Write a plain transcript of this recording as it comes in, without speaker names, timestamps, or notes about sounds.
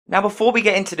Now before we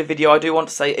get into the video, I do want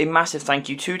to say a massive thank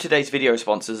you to today's video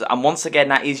sponsors, and once again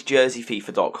that is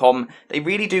jerseyfifa.com. They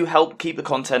really do help keep the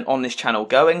content on this channel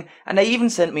going, and they even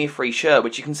sent me a free shirt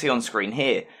which you can see on screen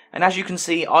here. And as you can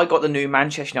see, I got the new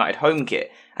Manchester United home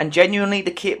kit, and genuinely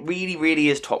the kit really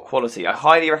is top quality. I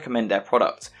highly recommend their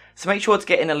product. So make sure to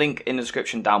get in a link in the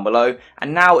description down below,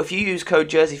 and now if you use code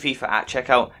JerseyFifa at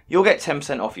checkout, you'll get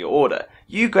 10% off your order.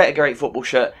 You get a great football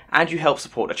shirt, and you help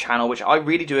support the channel, which I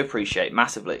really do appreciate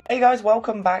massively. Hey guys,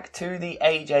 welcome back to the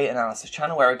AJ Analysis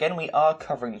channel, where again we are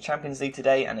covering the Champions League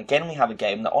today, and again we have a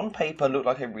game that on paper looked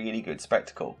like a really good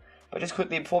spectacle. But just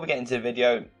quickly, before we get into the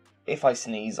video, if I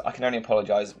sneeze, I can only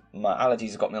apologise. My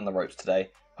allergies have got me on the ropes today.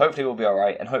 Hopefully we'll be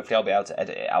alright, and hopefully I'll be able to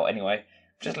edit it out anyway.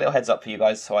 Just a little heads up for you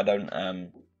guys, so I don't,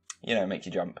 make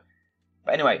you jump.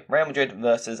 But anyway, Real Madrid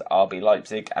versus RB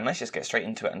Leipzig, and let's just get straight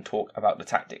into it and talk about the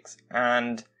tactics.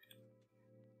 And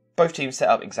both teams set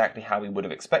up exactly how we would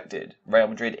have expected. Real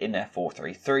Madrid in their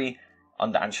 4-3-3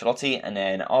 under Ancelotti, and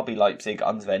then RB Leipzig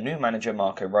under their new manager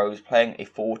Marco Rose playing a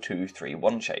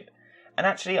 4-2-3-1 shape. And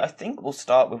actually, I think we'll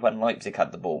start with when Leipzig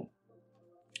had the ball,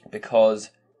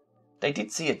 because they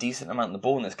did see a decent amount of the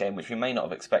ball in this game, which we may not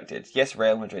have expected. Yes,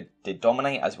 Real Madrid did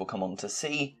dominate, as we'll come on to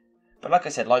see, but like I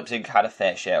said, Leipzig had a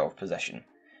fair share of possession.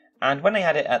 And when they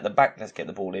had it at the back, let's get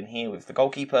the ball in here with the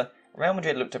goalkeeper, Real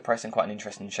Madrid looked to press in quite an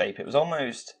interesting shape. It was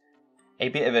almost a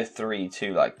bit of a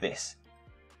 3-2 like this,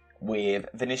 with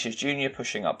Vinicius Jr.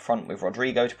 pushing up front with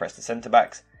Rodrigo to press the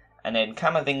centre-backs, and then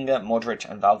Camavinga, Modric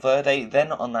and Valverde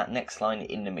then on that next line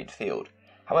in the midfield.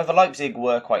 However, Leipzig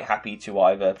were quite happy to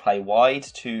either play wide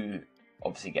to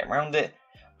obviously get around it,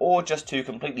 or just to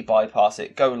completely bypass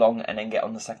it, go long and then get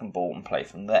on the second ball and play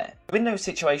from there. In those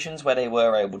situations where they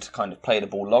were able to kind of play the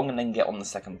ball long and then get on the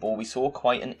second ball, we saw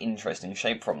quite an interesting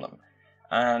shape from them.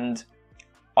 And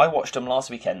I watched them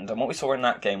last weekend, and what we saw in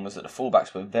that game was that the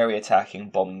fullbacks were very attacking,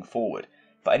 bombing forward.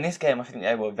 But in this game, I think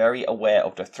they were very aware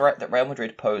of the threat that Real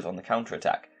Madrid posed on the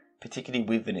counter-attack, particularly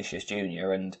with Vinicius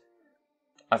Jr., and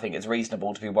I think it's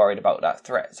reasonable to be worried about that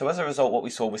threat. So as a result, what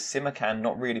we saw was Simakan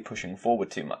not really pushing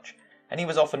forward too much, and he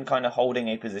was often kind of holding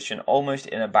a position almost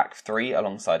in a back three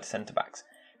alongside the centre-backs.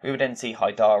 We would then see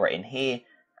Haidara in here,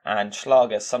 and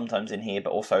Schlager sometimes in here,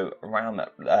 but also around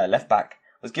that left back,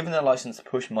 was given the licence to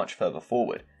push much further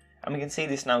forward. And we can see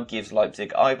this now gives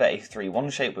Leipzig either a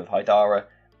 3-1 shape with Haidara,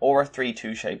 or a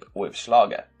 3-2 shape with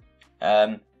Schlager.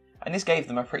 And this gave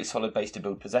them a pretty solid base to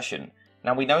build possession.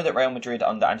 Now we know that Real Madrid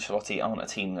under Ancelotti aren't a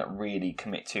team that really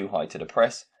commit too high to the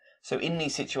press, so in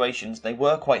these situations they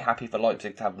were quite happy for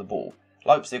Leipzig to have the ball.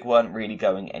 Leipzig weren't really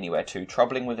going anywhere too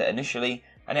troubling with it initially,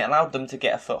 and it allowed them to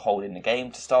get a foothold in the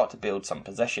game to start to build some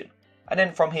possession. And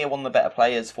then from here, one of the better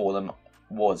players for them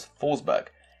was Forsberg.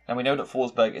 Now we know that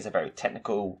Forsberg is a very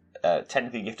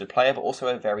technically gifted player, but also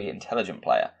a very intelligent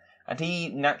player, and he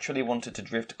naturally wanted to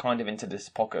drift kind of into this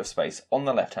pocket of space on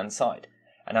the left hand side.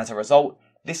 And as a result,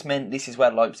 this meant this is where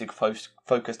Leipzig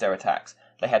focused their attacks.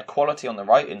 They had quality on the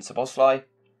right in Szoboszlai.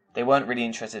 They weren't really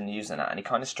interested in using that, and he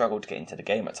kind of struggled to get into the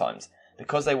game at times,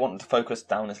 because they wanted to focus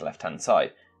down his left-hand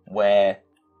side, where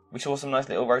we saw some nice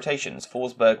little rotations.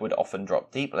 Forsberg would often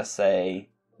drop deep, let's say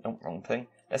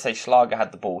Schlager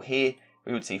had the ball here,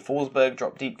 we would see Forsberg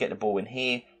drop deep, get the ball in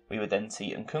here, we would then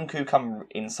see Nkunku come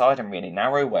inside and really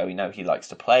narrow, where we know he likes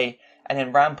to play, and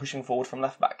then Ram pushing forward from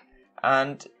left-back.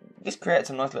 And this created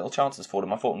some nice little chances for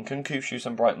them. I thought Nkunku showed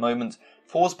some bright moments,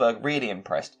 Forsberg really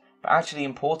impressed, but actually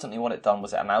importantly what it done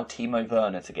was it allowed Timo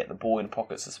Werner to get the ball in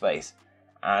pockets of space,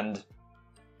 and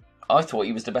I thought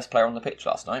he was the best player on the pitch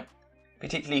last night.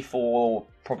 Particularly for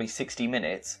probably 60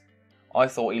 minutes, I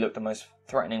thought he looked the most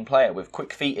threatening player with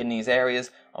quick feet in these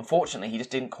areas. Unfortunately, he just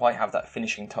didn't quite have that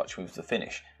finishing touch with the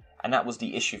finish, and that was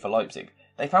the issue for Leipzig.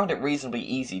 They found it reasonably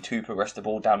easy to progress the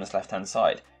ball down his left-hand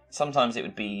side. Sometimes it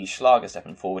would be Schlager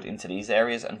stepping forward into these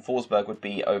areas, and Forsberg would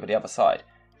be over the other side.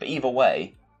 But either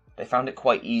way, they found it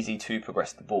quite easy to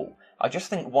progress the ball. I just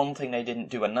think one thing they didn't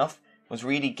do enough was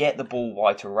really get the ball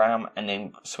wide to Ram and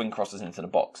then swing crosses into the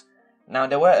box. Now,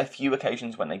 there were a few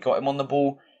occasions when they got him on the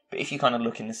ball, but if you kind of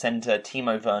look in the centre,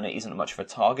 Timo Werner isn't much of a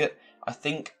target. I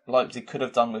think Leipzig could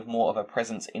have done with more of a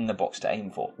presence in the box to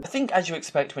aim for. I think, as you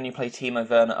expect when you play Timo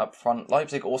Werner up front,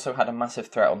 Leipzig also had a massive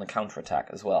threat on the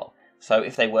counter-attack as well. So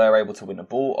if they were able to win a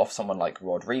ball off someone like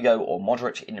Rodrigo or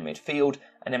Modric in the midfield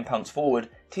and then pounce forward,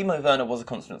 Timo Werner was a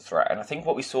constant threat. And I think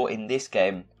what we saw in this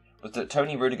game was that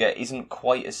Toni Rudiger isn't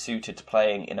quite as suited to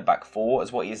playing in a back four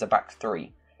as what he is a back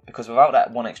three, because without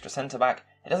that one extra centre-back,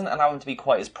 it doesn't allow him to be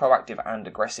quite as proactive and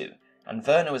aggressive, and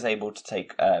Werner was able to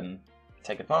take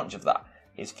advantage of that.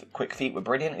 His quick feet were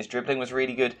brilliant, his dribbling was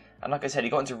really good, and like I said, he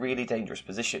got into really dangerous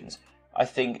positions. I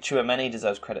think Tchouaméni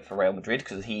deserves credit for Real Madrid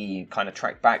because he kind of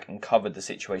tracked back and covered the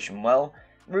situation well.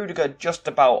 Rudiger just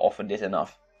about often did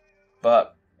enough.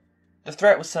 But the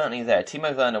threat was certainly there.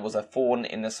 Timo Werner was a thorn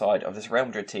in the side of this Real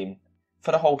Madrid team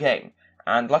for the whole game.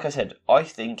 And like I said, I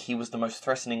think he was the most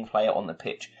threatening player on the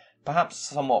pitch. Perhaps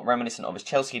somewhat reminiscent of his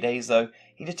Chelsea days though,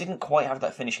 he just didn't quite have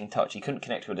that finishing touch. He couldn't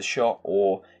connect with a shot,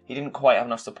 or he didn't quite have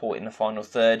enough support in the final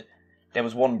third. There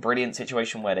was one brilliant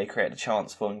situation where they created a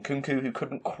chance for Nkunku, who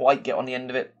couldn't quite get on the end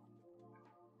of it.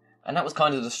 And that was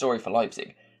kind of the story for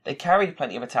Leipzig. They carried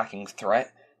plenty of attacking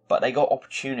threat, but they got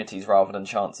opportunities rather than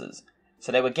chances.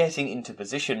 So they were getting into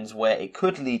positions where it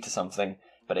could lead to something,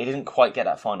 but they didn't quite get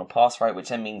that final pass right, which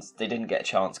then means they didn't get a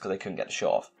chance because they couldn't get the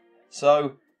shot off.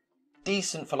 So,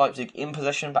 decent for Leipzig in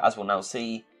possession, but as we'll now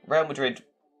see, Real Madrid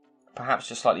perhaps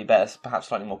just slightly better, perhaps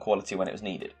slightly more quality when it was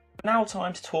needed. Now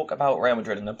time to talk about Real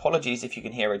Madrid, and apologies if you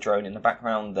can hear a drone in the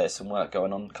background, there's some work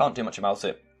going on, can't do much about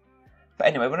it. But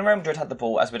anyway, when Real Madrid had the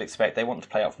ball, as we'd expect, they wanted to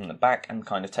play out from the back and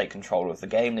kind of take control of the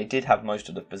game. They did have most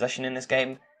of the possession in this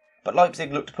game, but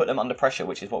Leipzig looked to put them under pressure,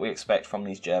 which is what we expect from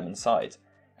these German sides.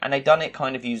 And they'd done it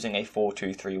kind of using a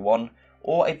 4-2-3-1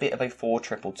 or a bit of a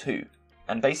 4-2-2-2.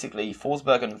 And basically,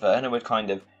 Forsberg and Werner would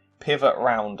kind of pivot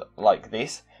around like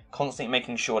this, constantly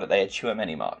making sure that they had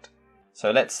Tchouaméni marked. So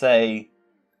let's say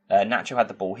Nacho had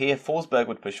the ball here, Forsberg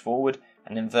would push forward,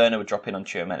 and then Werner would drop in on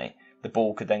Tchouaméni. The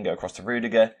ball could then go across to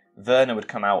Rudiger, Werner would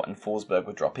come out and Forsberg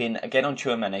would drop in, again on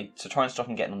Tchouaméni, to try and stop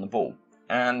him getting on the ball.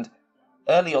 And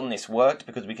early on this worked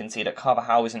because we can see that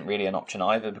Carvajal isn't really an option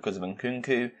either because of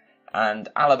Nkunku, and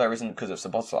Alaba isn't because of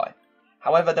Szoboszlai.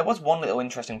 However, there was one little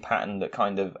interesting pattern that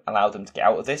kind of allowed them to get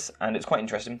out of this, and it's quite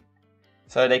interesting.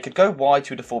 So they could go wide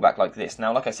to the fullback like this.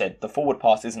 Now, like I said, the forward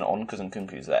pass isn't on because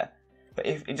Nkunku's there. But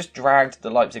if it just dragged the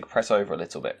Leipzig press over a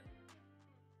little bit.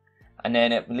 And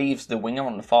then it leaves the winger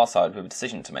on the far side with a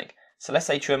decision to make. So let's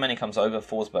say Tchouaméni comes over,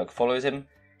 Forsberg follows him.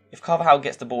 If Carvajal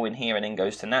gets the ball in here and then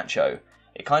goes to Nacho,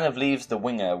 it kind of leaves the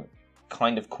winger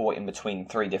kind of caught in between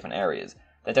three different areas.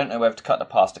 They don't know whether to cut the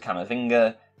pass to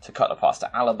Camavinga, to cut the pass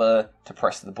to Alaba, to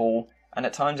press the ball, and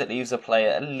at times it leaves a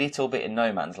player a little bit in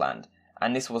no man's land.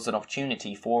 And this was an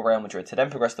opportunity for Real Madrid to then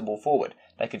progress the ball forward.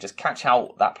 They could just catch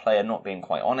out that player not being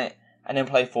quite on it, and then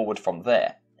play forward from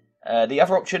there. The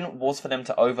other option was for them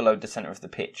to overload the centre of the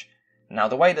pitch. Now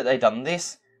the way that they done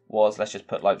this was, let's just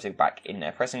put Leipzig back in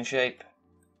their pressing shape.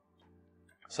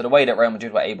 So the way that Real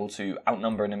Madrid were able to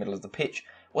outnumber in the middle of the pitch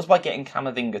was by getting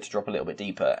Camavinga to drop a little bit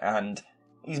deeper, and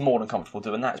he's more than comfortable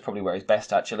doing that. It's probably where he's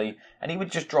best actually, and he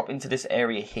would just drop into this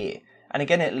area here. And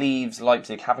again it leaves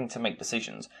Leipzig having to make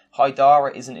decisions.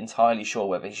 Haidara isn't entirely sure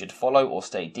whether he should follow or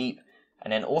stay deep,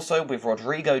 and then also with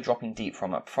Rodrigo dropping deep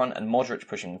from up front and Modric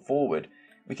pushing forward,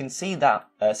 we can see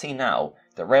now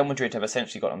that Real Madrid have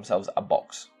essentially got themselves a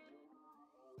box.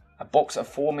 A box of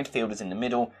four midfielders in the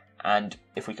middle, and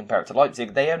if we compare it to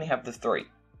Leipzig, they only have the three.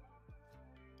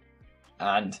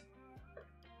 And,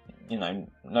 you know,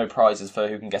 no prizes for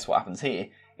who can guess what happens here.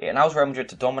 It allows Real Madrid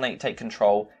to dominate, take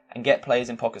control, and get players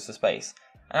in pockets of space.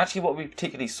 And actually what we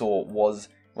particularly saw was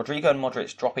Rodrigo and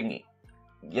Modric dropping,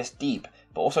 yes, deep,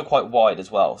 but also quite wide as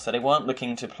well. So they weren't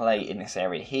looking to play in this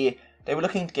area here, they were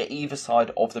looking to get either side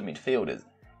of the midfielders.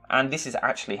 And this is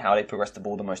actually how they progressed the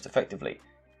ball the most effectively.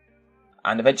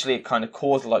 And eventually it kind of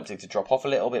caused Leipzig to drop off a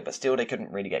little bit, but still they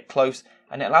couldn't really get close.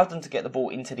 And it allowed them to get the ball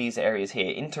into these areas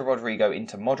here, into Rodrigo,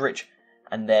 into Modric,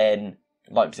 and then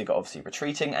Leipzig are obviously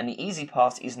retreating, and the easy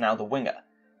pass is now the winger.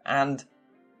 And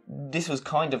this was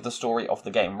kind of the story of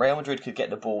the game. Real Madrid could get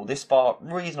the ball this far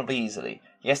reasonably easily.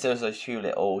 Yes, there was a few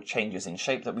little changes in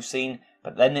shape that we've seen,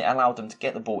 but then it allowed them to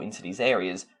get the ball into these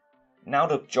areas. Now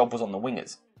the job was on the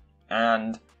wingers.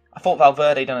 And I thought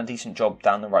Valverde done a decent job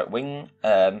down the right wing.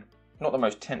 Not the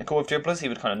most technical of dribblers, he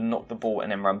would kind of knock the ball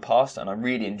and then run past, and I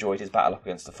really enjoyed his battle up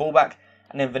against the fullback.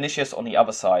 And then Vinicius on the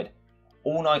other side.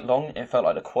 All night long, it felt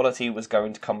like the quality was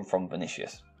going to come from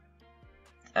Vinicius.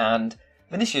 And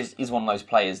Vinicius is one of those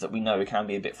players that we know can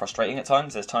be a bit frustrating at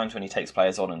times. There's times when he takes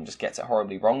players on and just gets it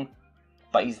horribly wrong.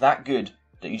 But he's that good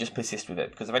that you just persist with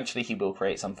it, because eventually he will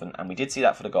create something, and we did see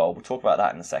that for the goal. We'll talk about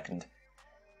that in a second.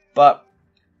 But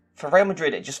for Real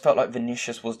Madrid, it just felt like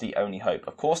Vinicius was the only hope.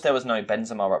 Of course, there was no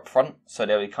Benzema up front, so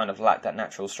they kind of lacked that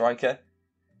natural striker.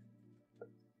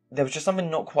 There was just something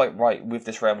not quite right with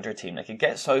this Real Madrid team. They could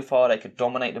get so far, they could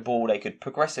dominate the ball, they could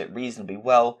progress it reasonably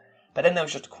well, but then there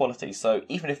was just a quality. So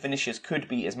even if Vinicius could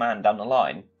beat his man down the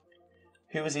line,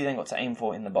 who has he then got to aim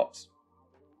for in the box?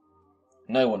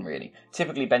 No one really.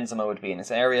 Typically Benzema would be in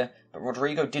this area, but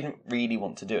Rodrigo didn't really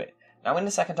want to do it. Now in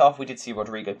the second half we did see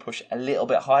Rodrigo push a little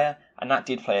bit higher, and that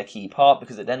did play a key part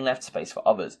because it then left space for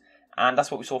others. And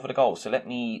that's what we saw for the goal. So let's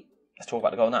talk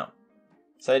about the goal now.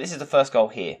 So this is the first goal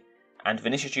here, and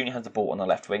Vinicius Jr. has the ball on the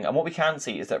left wing, and what we can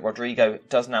see is that Rodrigo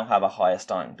does now have a higher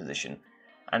starting position,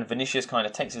 and Vinicius kind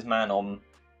of takes his man on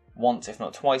once, if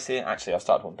not twice here. Actually, I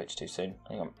started one pitch too soon.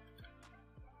 Hang on.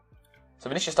 So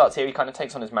Vinicius starts here, he kind of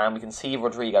takes on his man. We can see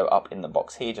Rodrigo up in the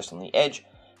box here, just on the edge.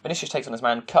 Vinicius takes on his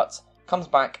man, cuts, comes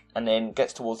back, and then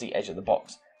gets towards the edge of the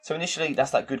box. So initially,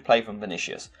 that's that good play from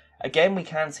Vinicius. Again, we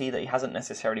can see that he hasn't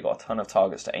necessarily got a ton of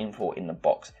targets to aim for in the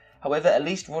box. However, at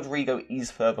least Rodrigo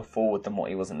is further forward than what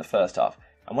he was in the first half.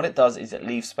 And what it does is it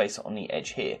leaves space on the edge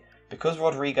here. Because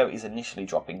Rodrigo is initially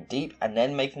dropping deep and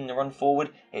then making the run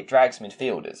forward, it drags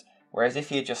midfielders. Whereas if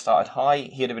he had just started high,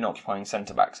 he'd have been occupying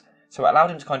centre-backs. So it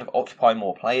allowed him to kind of occupy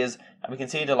more players, and we can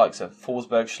see the likes of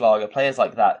Forsberg, Schlager, players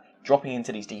like that, dropping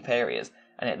into these deep areas,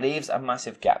 and it leaves a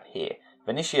massive gap here.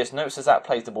 Vinicius notices that,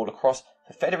 plays the ball across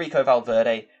for Federico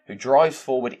Valverde, who drives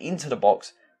forward into the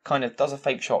box, kind of does a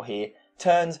fake shot here,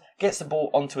 turns, gets the ball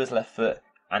onto his left foot,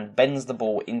 and bends the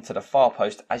ball into the far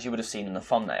post, as you would have seen in the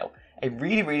thumbnail. A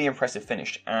really, really impressive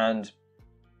finish, and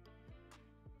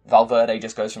Valverde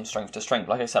just goes from strength to strength.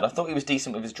 Like I said, I thought he was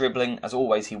decent with his dribbling. As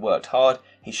always, he worked hard,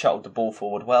 he shuttled the ball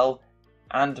forward well,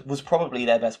 and was probably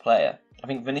their best player. I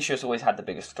think Vinicius always had the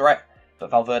biggest threat,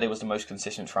 but Valverde was the most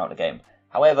consistent throughout the game.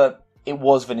 However, it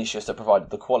was Vinicius that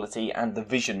provided the quality and the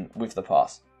vision with the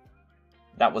pass.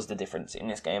 That was the difference in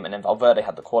this game, and then Valverde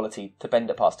had the quality to bend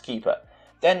it past the keeper.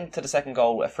 Then to the second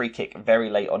goal, a free kick very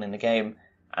late on in the game,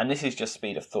 and this is just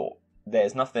speed of thought.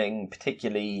 There's nothing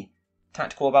particularly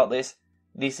tactical about this.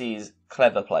 This is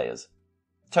clever players.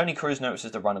 Toni Kroos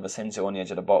notices the run of Asensio on the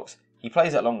edge of the box. He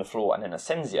plays it along the floor, and then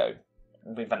Asensio,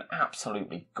 with an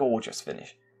absolutely gorgeous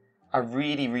finish. A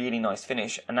really, really nice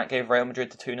finish, and that gave Real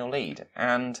Madrid the 2-0 lead.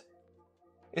 And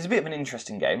it's a bit of an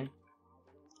interesting game.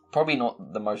 Probably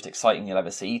not the most exciting you'll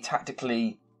ever see.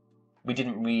 Tactically, we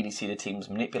didn't really see the teams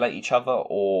manipulate each other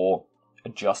or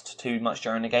adjust too much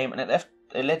during the game, and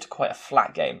it led to quite a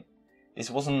flat game. This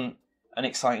wasn't an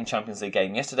exciting Champions League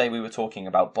game. Yesterday we were talking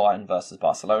about Bayern versus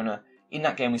Barcelona. In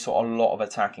that game we saw a lot of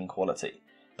attacking quality.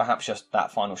 Perhaps just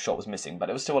that final shot was missing, but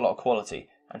it was still a lot of quality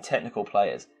and technical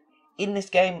players. In this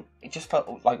game, it just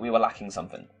felt like we were lacking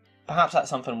something. Perhaps that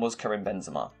something was Karim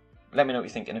Benzema. Let me know what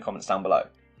you think in the comments down below.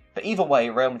 But either way,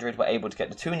 Real Madrid were able to get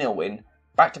the 2-0 win,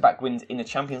 back-to-back wins in the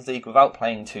Champions League without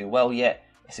playing too well yet.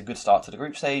 It's a good start to the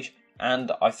group stage,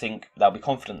 and I think they'll be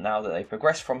confident now that they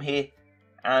progress from here.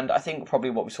 And I think probably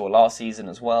what we saw last season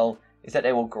as well is that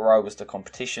they will grow as the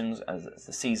competitions, as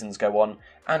the seasons go on.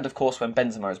 And of course, when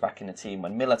Benzema is back in the team,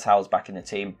 when Militao is back in the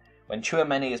team, when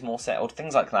Tchouaméni is more settled,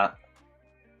 things like that.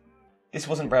 This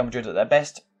wasn't Real Madrid at their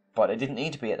best, but they didn't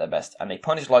need to be at their best, and they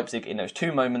punished Leipzig in those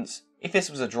two moments. If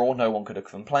this was a draw, no one could have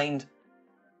complained.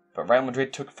 But Real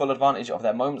Madrid took full advantage of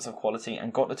their moments of quality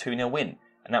and got the 2-0 win.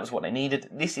 And that was what they needed.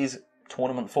 This is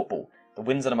tournament football. The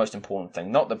wins are the most important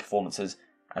thing, not the performances.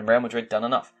 And Real Madrid done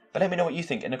enough. But let me know what you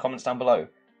think in the comments down below.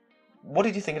 What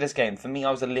did you think of this game? For me,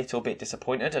 I was a little bit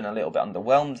disappointed and a little bit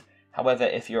underwhelmed. However,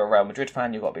 if you're a Real Madrid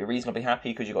fan, you've got to be reasonably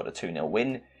happy because you got the 2-0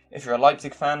 win. If you're a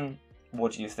Leipzig fan,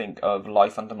 what do you think of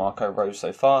life under Marco Rose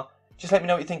so far? Just let me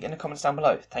know what you think in the comments down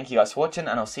below. Thank you guys for watching,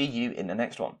 and I'll see you in the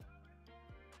next one.